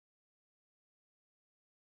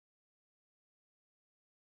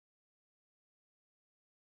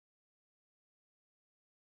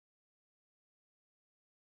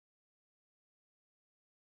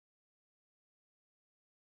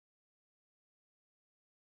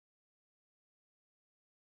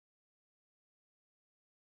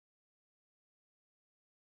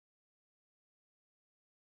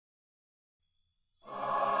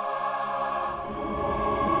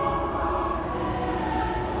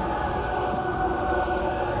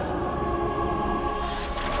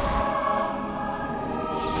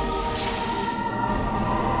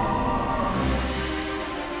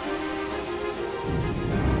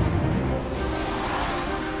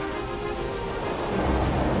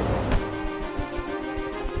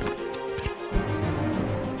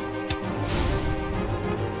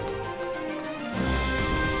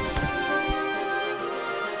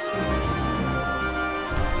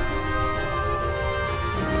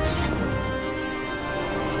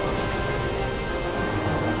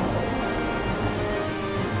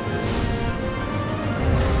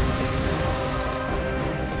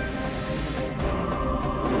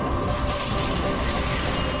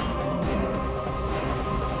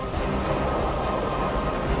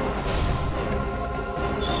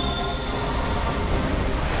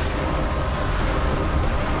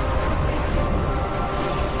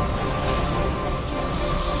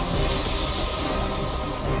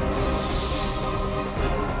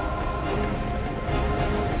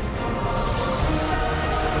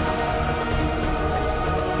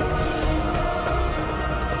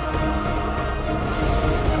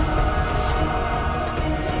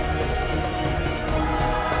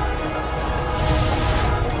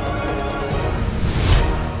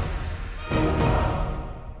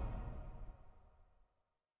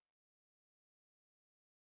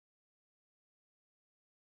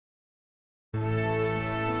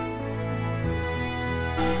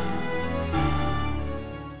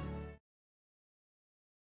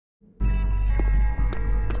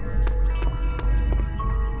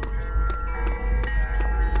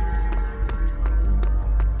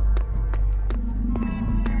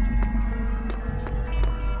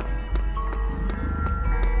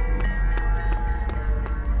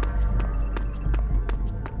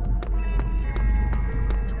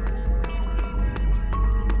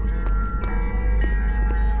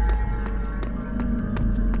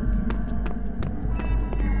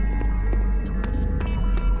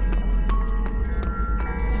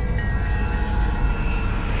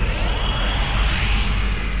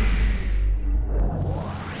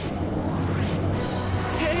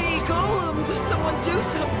problems! Someone do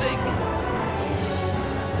something!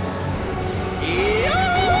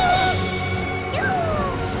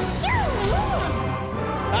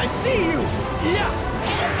 I see you! Yeah!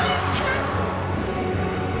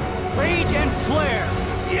 Rage and flare!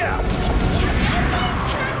 Yeah!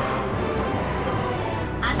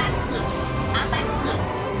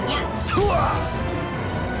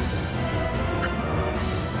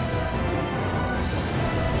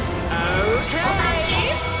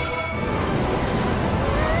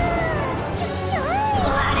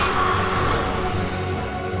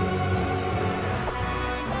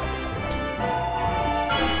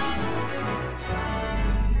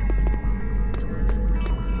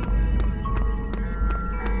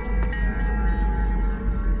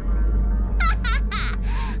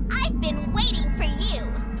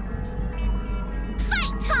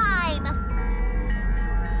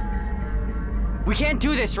 We can't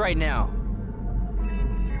do this right now.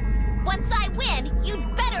 Once I win,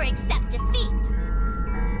 you'd better accept defeat.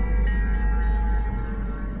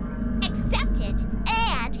 Accept it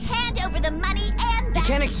and hand over the money and the... You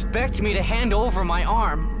can't expect me to hand over my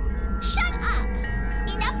arm. Shut up!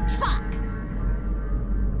 Enough talk!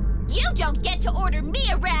 You don't get to order me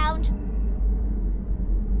around!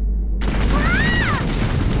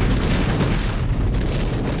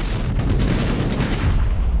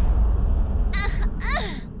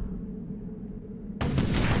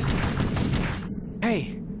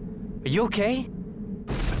 Hey, are you okay?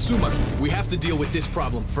 Tsuma, we have to deal with this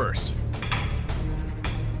problem first.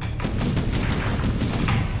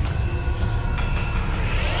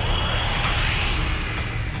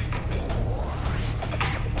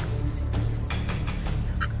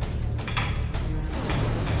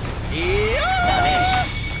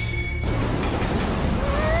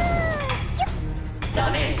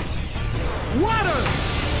 Water!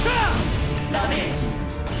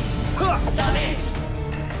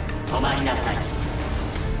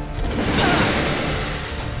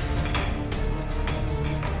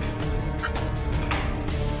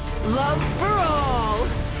 Love for all!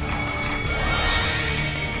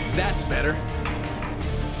 That's better.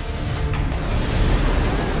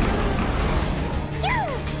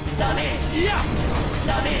 Yeah!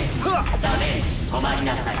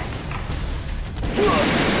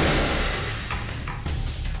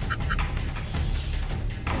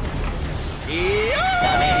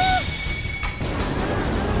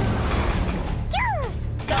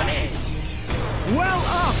 Well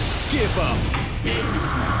up! Give up!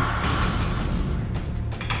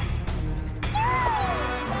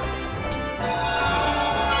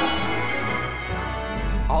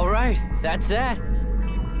 All right, that's that.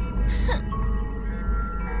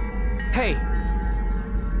 Hey.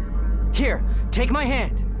 Here, take my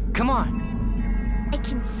hand. Come on. I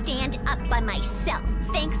can stand up by myself,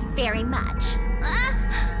 thanks very much.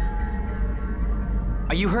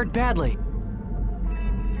 Are you hurt badly?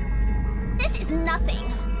 This is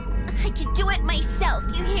nothing. I could do it myself,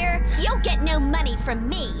 you hear? You'll get no money from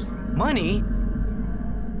me. Money?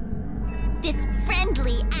 This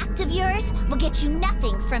friendly act of yours will get you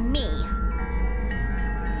nothing from me.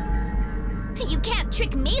 You can't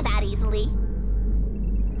trick me that easily.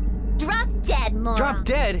 Drop dead, moron. Drop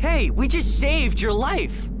dead? Hey, we just saved your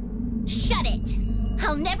life. Shut it.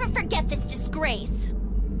 I'll never forget this disgrace.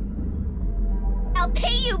 I'll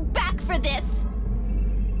pay you back for this.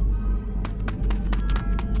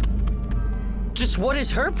 Just what is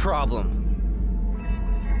her problem?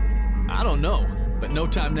 I don't know, but no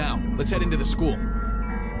time now. Let's head into the school.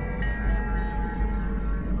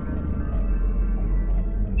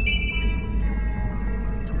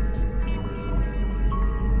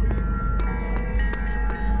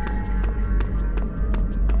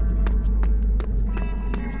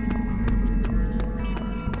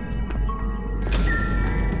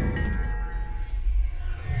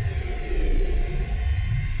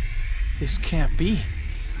 This can't be.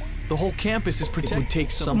 The whole campus is protected. It would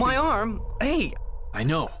take something. My arm? Hey! I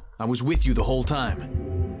know. I was with you the whole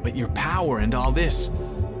time. But your power and all this,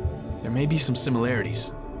 there may be some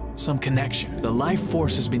similarities. Some connection. The life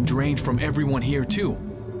force has been drained from everyone here too.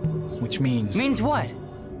 Which means... Means what?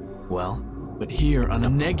 Well, but here on a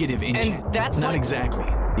negative enchant. And that's not like... exactly.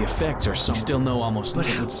 The effects are some... We still know almost But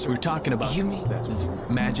nothing. We're talking about... You mean... That's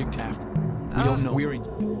magic taft. We don't know. We're in...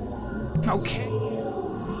 Okay.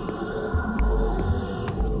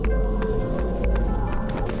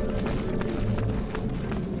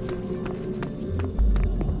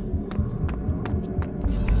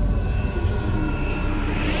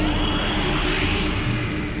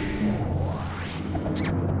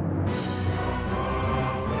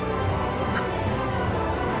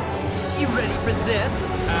 You ready for this?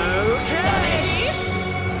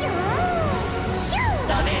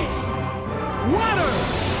 Water!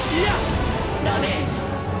 Yeah!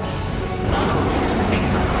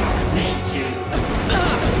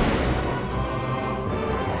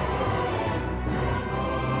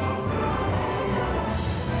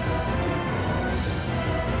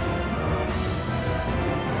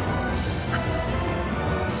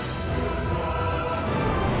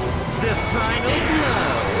 The final blow.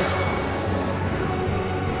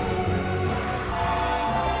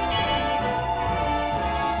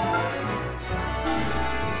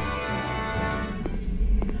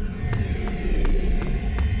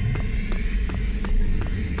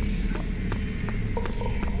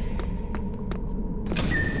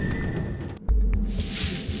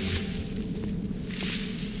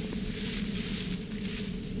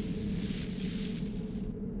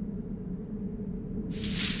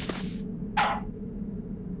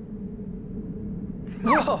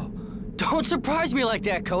 Whoa! Don't surprise me like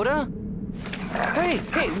that, Coda! Hey,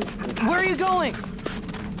 where are you going?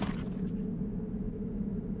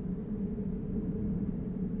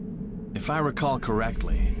 If I recall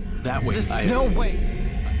correctly, that way This- I... No way!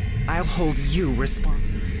 I'll hold you responsible.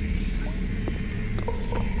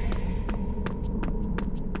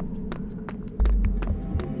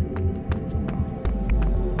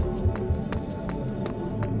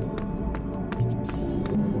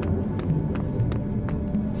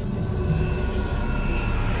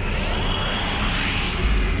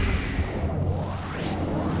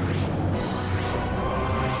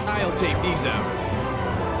 I'll take these out.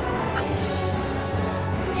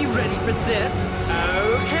 You ready for this?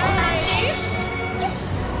 Okay!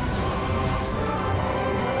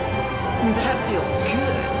 That feels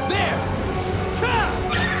good. There!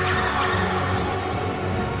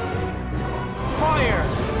 Fire!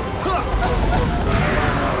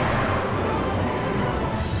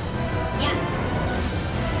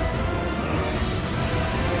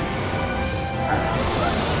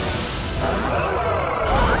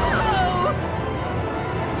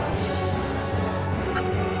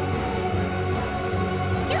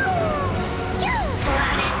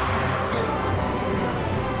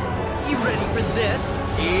 You ready for this?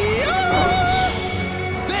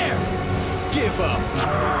 There! Give up!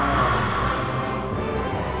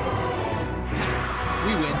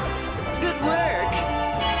 We win. Good work!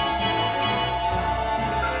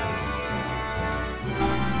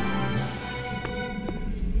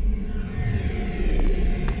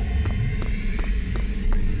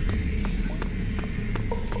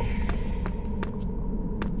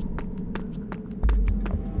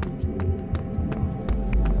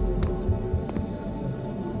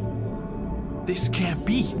 This can't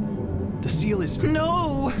be. The seal is...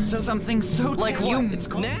 No! Something so Like you. what? It's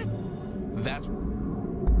called. That's...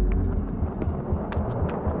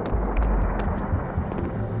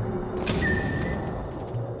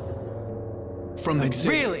 From the...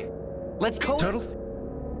 Really? Let's go. Total.